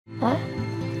Huh?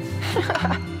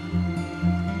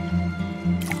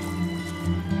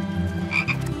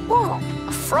 Whoa,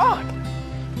 a frog!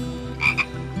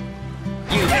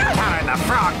 You've encountered the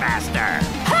Frog Master!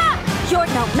 Ha! You're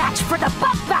no match for the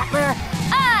Bugbacker!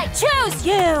 I choose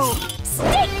you!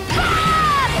 Stick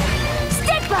Bug!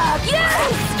 Stick Bug,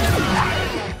 use!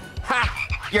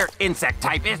 Ha! Your insect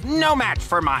type is no match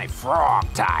for my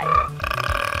frog type!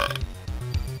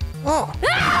 Whoa!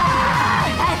 Ah!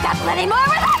 I've got plenty more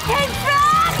where that came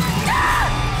from!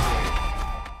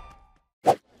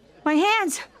 Ah! My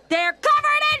hands! They're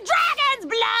covered in dragon's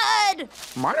blood!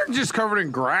 Mine are just covered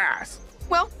in grass.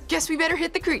 Well, guess we better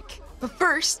hit the creek. But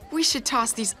first, we should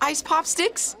toss these ice pop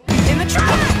sticks in the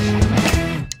trash!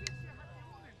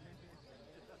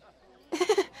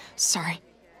 Sorry.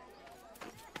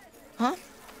 Huh?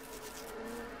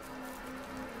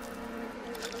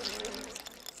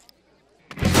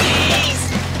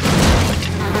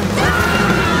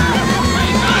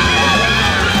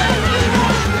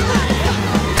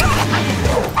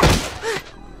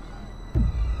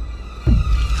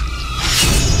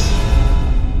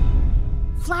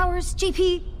 Flowers,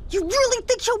 JP, you really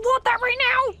think you'll want that right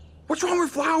now? What's wrong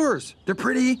with flowers? They're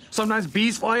pretty. Sometimes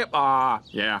bees fly up.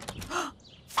 Yeah.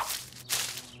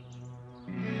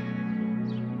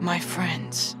 My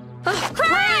friends.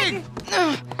 Craig!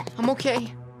 I'm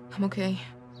okay. I'm okay.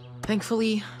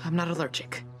 Thankfully, I'm not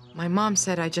allergic. My mom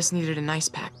said I just needed an ice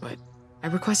pack, but I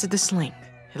requested the sling.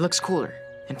 It looks cooler,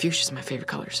 and fuchsia's my favorite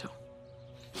color, so.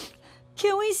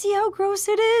 Can we see how gross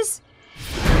it is?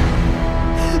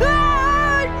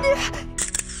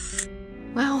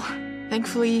 Well,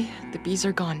 thankfully, the bees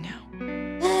are gone now.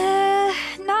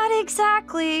 Not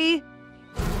exactly.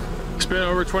 It's been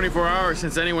over 24 hours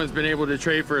since anyone's been able to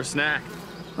trade for a snack.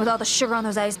 With all the sugar on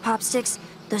those ice pop sticks,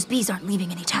 those bees aren't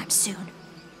leaving anytime soon.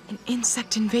 An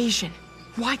insect invasion.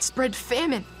 Widespread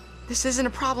famine. This isn't a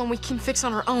problem we can fix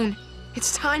on our own.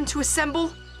 It's time to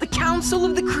assemble the Council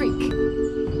of the Creek.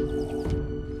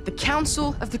 The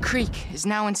Council of the Creek is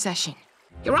now in session.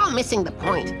 You're all missing the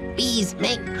point. Bees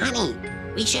make honey.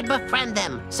 We should befriend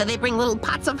them, so they bring little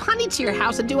pots of honey to your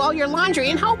house and do all your laundry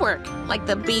and homework, like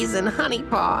the bees in Honey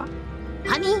Paw.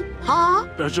 Honey Paw?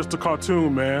 That's just a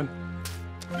cartoon, man.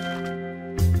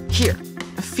 Here,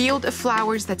 a field of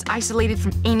flowers that's isolated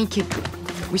from any kid group.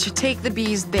 We should take the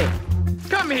bees there.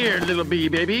 Come here, little bee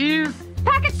babies.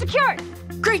 Package secured!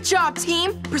 Great job,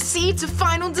 team! Proceed to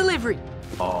final delivery.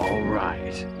 All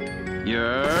right.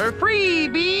 You're free,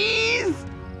 bees.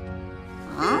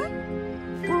 Huh?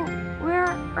 Well, where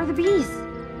are the bees?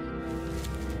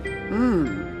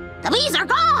 The bees are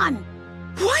gone!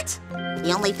 What?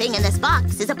 The only thing in this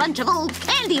box is a bunch of old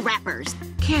candy wrappers.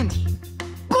 Candy.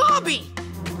 Bobby!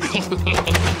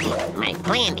 My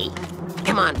Plandy.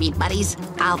 Come on, bee buddies.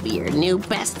 I'll be your new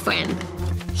best friend.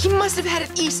 He must have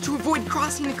headed east to avoid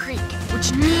crossing the creek,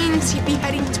 which means he'd be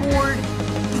heading toward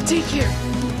the daycare.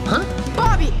 Huh?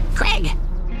 Bobby! Craig,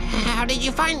 how did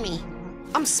you find me?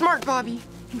 I'm smart, Bobby,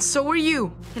 and so are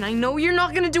you. And I know you're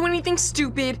not gonna do anything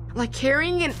stupid, like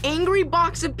carrying an angry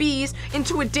box of bees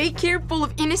into a daycare full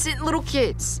of innocent little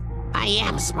kids. I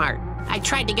am smart. I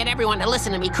tried to get everyone to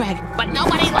listen to me, Craig, but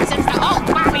nobody listens to old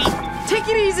Bobby! Take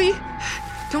it easy.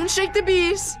 Don't shake the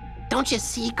bees. Don't you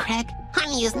see, Craig?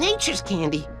 Honey is nature's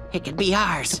candy. It could be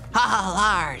ours. All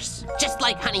ours. Just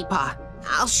like Honey Paw.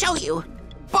 I'll show you.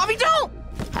 Bobby, don't!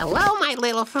 Hello, my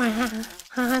little friends.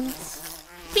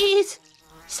 Bees.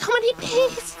 So many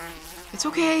bees. It's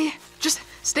okay. Just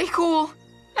stay cool.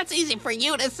 That's easy for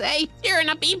you to say. You're in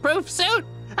a bee-proof suit.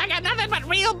 I got nothing but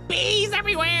real bees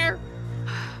everywhere.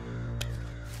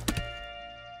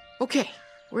 Okay,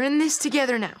 we're in this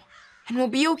together now. And we'll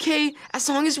be okay as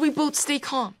long as we both stay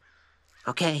calm.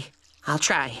 Okay, I'll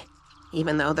try.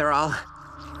 Even though they're all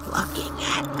looking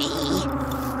at me.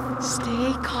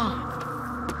 Stay calm.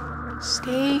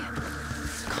 Stay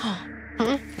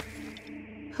calm.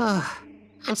 Oh,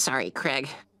 I'm sorry, Craig.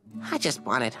 I just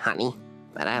wanted honey,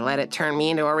 but I let it turn me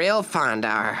into a real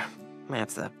fondar.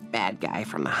 That's the bad guy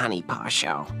from the Honey Paw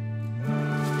show.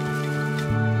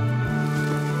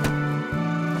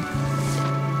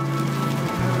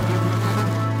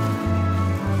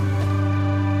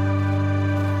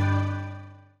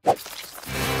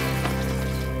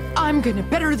 I'm gonna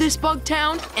better this bug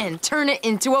town and turn it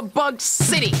into a bug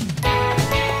city.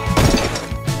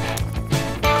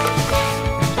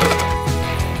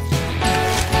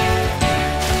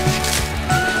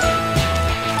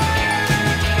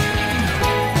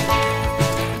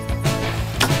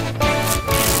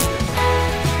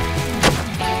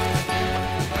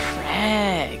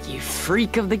 Craig, you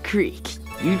freak of the creek.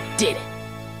 You did it.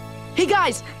 Hey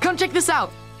guys, come check this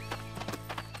out.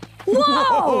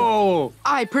 Whoa!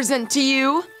 I present to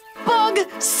you Bug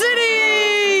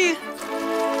City!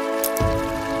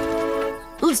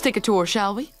 Let's take a tour,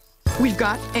 shall we? We've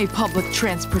got a public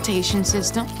transportation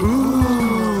system.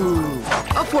 Ooh.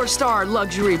 A 4-star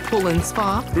luxury pull-in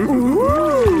spa.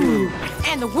 Ooh.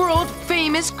 And the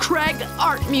world-famous Craig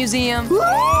Art Museum. Ooh.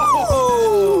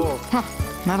 Huh,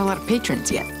 not a lot of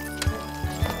patrons yet.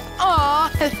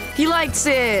 Aw, he likes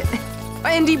it.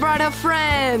 And he brought a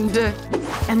friend.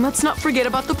 And let's not forget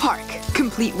about the park,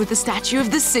 complete with the statue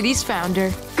of the city's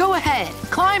founder. Go ahead,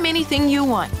 climb anything you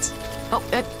want. Oh,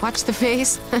 watch the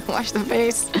face. Watch the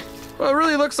face. Well, it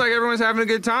really looks like everyone's having a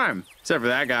good time. Except for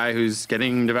that guy who's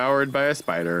getting devoured by a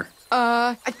spider.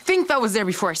 I think that was there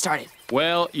before I started.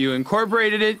 Well, you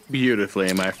incorporated it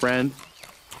beautifully, my friend.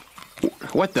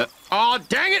 What the? Oh,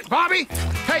 dang it, Bobby!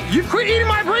 Hey, you quit eating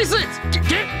my bracelets!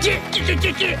 Get.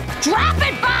 Drop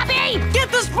it, Bobby!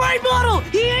 Get the spray bottle!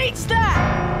 He hates that!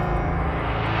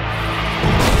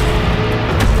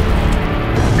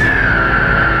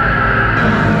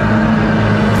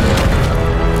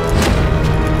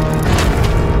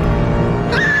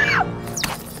 Ah!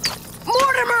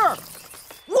 Mortimer!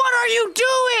 What are you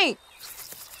doing?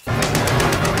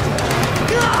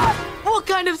 Ah! What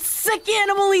kind of sick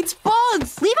animal eats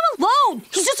bugs? Leave him alone!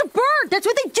 He's just a bird! That's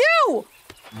what they do!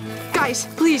 Guys,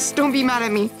 please don't be mad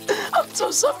at me. I'm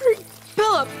so sorry.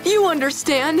 Philip, you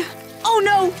understand. Oh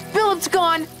no, Philip's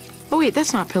gone. Oh wait,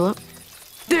 that's not Philip.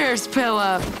 There's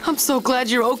Philip. I'm so glad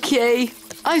you're okay.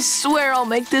 I swear I'll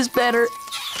make this better.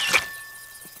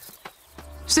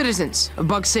 Citizens of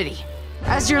Bug City,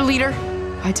 as your leader,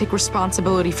 I take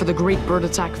responsibility for the great bird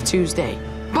attack of Tuesday.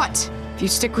 But if you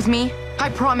stick with me, I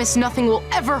promise nothing will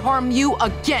ever harm you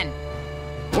again.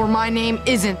 Or my name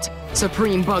isn't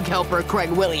Supreme Bug Helper Craig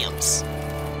Williams.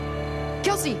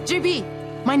 Kelsey, JB,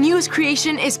 my newest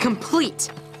creation is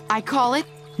complete. I call it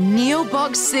Neo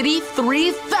Bug City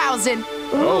 3000.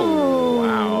 Oh,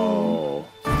 wow.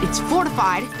 It's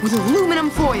fortified with aluminum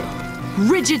foil,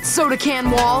 rigid soda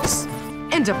can walls,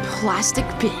 and a plastic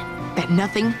bin that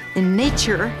nothing in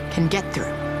nature can get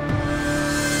through.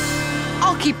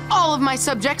 I'll keep all of my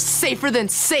subjects safer than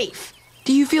safe.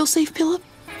 Do you feel safe, Philip?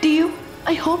 Do you?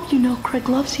 I hope you know Craig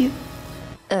loves you.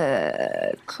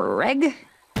 Craig?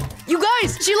 You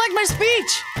guys, she liked my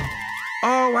speech!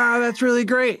 Oh, wow, that's really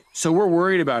great. So we're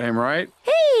worried about him, right?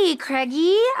 Hey,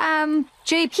 Craigie.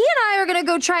 JP and I are gonna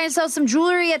go try and sell some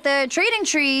jewelry at the trading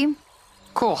tree.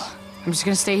 Cool. I'm just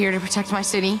gonna stay here to protect my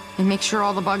city and make sure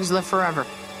all the bugs live forever.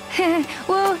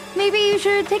 Well, maybe you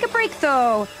should take a break,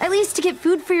 though. At least to get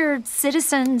food for your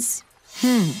citizens.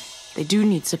 They do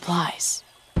need supplies.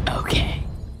 Okay.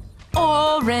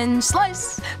 Orange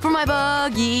slice for my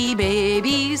buggy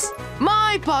babies.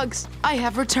 My bugs, I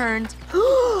have returned.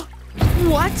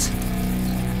 What?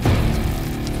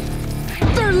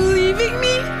 They're leaving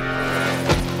me?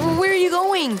 Where are you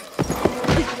going?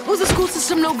 Was the school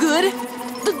system no good?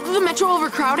 The metro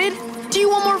overcrowded? Do you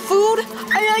want more food?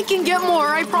 I can get more,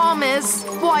 I promise.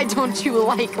 Why don't you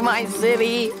like my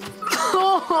city?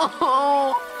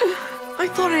 I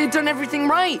thought I had done everything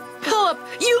right. Philip,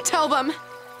 you tell them.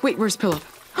 Wait, where's Philip?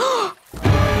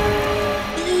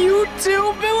 You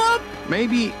too, Philip?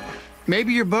 Maybe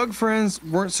your bug friends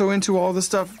weren't so into all the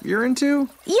stuff you're into?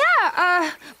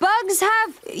 Yeah, bugs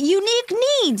have unique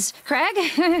needs,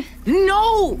 Craig.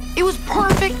 No, it was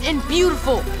perfect and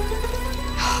beautiful.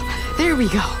 There we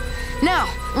go. Now,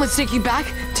 let's take you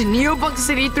back to Neo Bug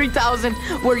City 3000,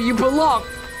 where you belong.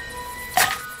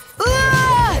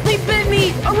 Ah! They bit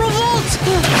me! A revolt!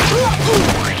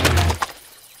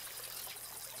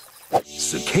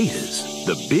 Cicadas,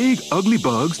 the big, ugly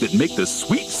bugs that make the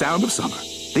sweet sound of summer.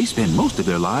 They spend most of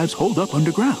their lives holed up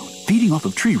underground, feeding off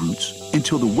of tree roots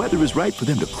until the weather is right for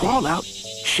them to crawl out,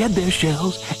 shed their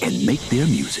shells, and make their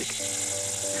music.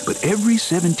 But every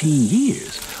 17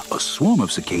 years, a swarm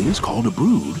of cicadas called a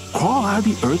brood crawl out of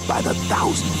the earth by the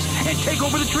thousands and take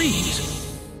over the trees.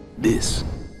 This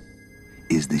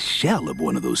is the shell of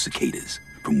one of those cicadas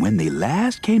from when they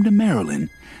last came to Maryland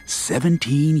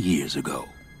 17 years ago.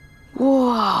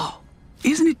 Whoa.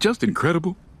 Isn't it just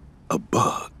incredible? A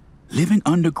bug living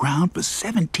underground for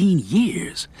 17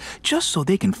 years just so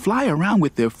they can fly around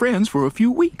with their friends for a few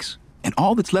weeks. And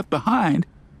all that's left behind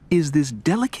is this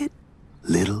delicate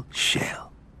little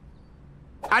shell.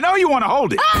 I know you want to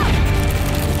hold it.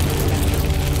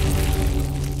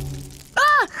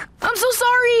 I'm so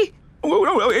sorry.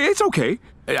 Oh, it's okay.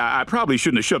 I probably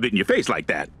shouldn't have shoved it in your face like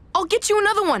that. I'll get you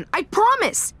another one, I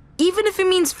promise. Even if it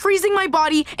means freezing my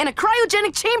body in a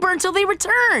cryogenic chamber until they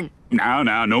return. Now,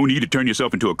 no need to turn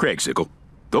yourself into a Craigsicle.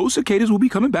 Those cicadas will be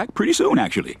coming back pretty soon,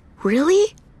 actually.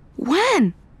 Really?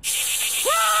 When?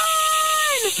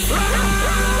 We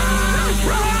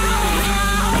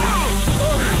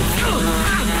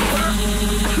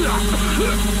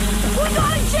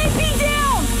got a JP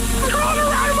down! We're going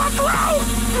around my throat!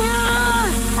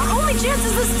 Our only chance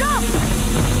is to stop!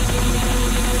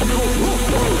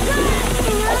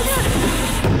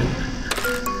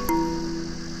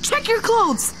 Check your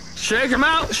clothes! Shake him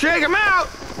out! Shake him out!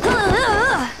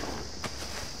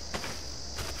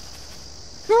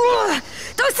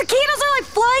 Those cicadas are like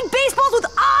flying baseballs with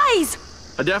eyes!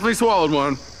 I definitely swallowed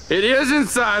one. It is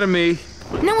inside of me.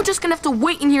 Now we're just gonna have to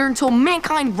wait in here until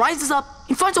mankind rises up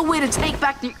and finds a way to take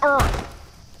back the Earth.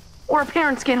 Or our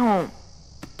parents get home.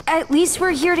 At least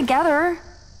we're here together.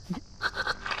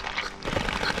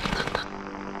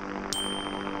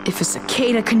 If a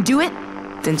cicada can do it,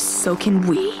 then so can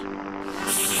we.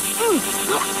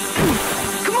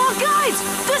 Come on, guys!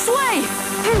 This way!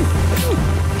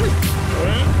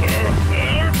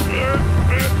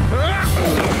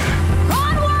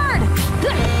 Onward!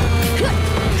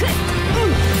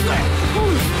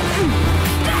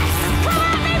 Come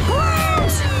at me,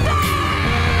 brutes!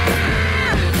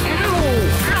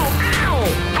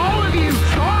 All of you,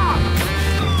 stop!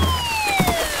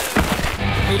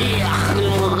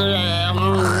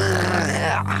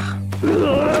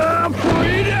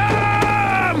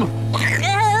 Freedom!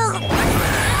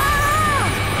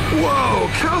 Whoa,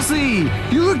 Kelsey!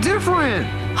 You look different!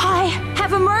 I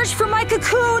have emerged from my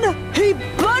cocoon, a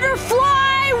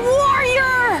butterfly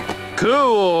warrior!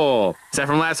 Cool! Is that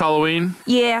from last Halloween?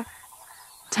 Yeah.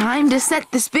 Time to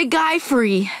set this big guy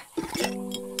free.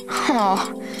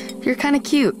 Oh, you're kind of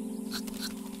cute.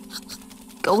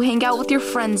 Go hang out with your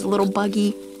friends, little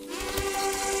Buggy.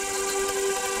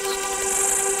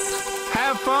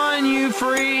 Have fun, you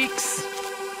freaks!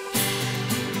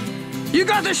 You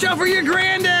got the show for your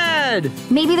granddad!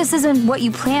 Maybe this isn't what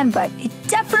you planned, but it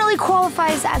definitely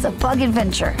qualifies as a bug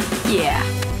adventure. Yeah.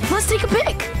 Let's take a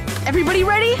pic. Everybody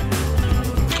ready?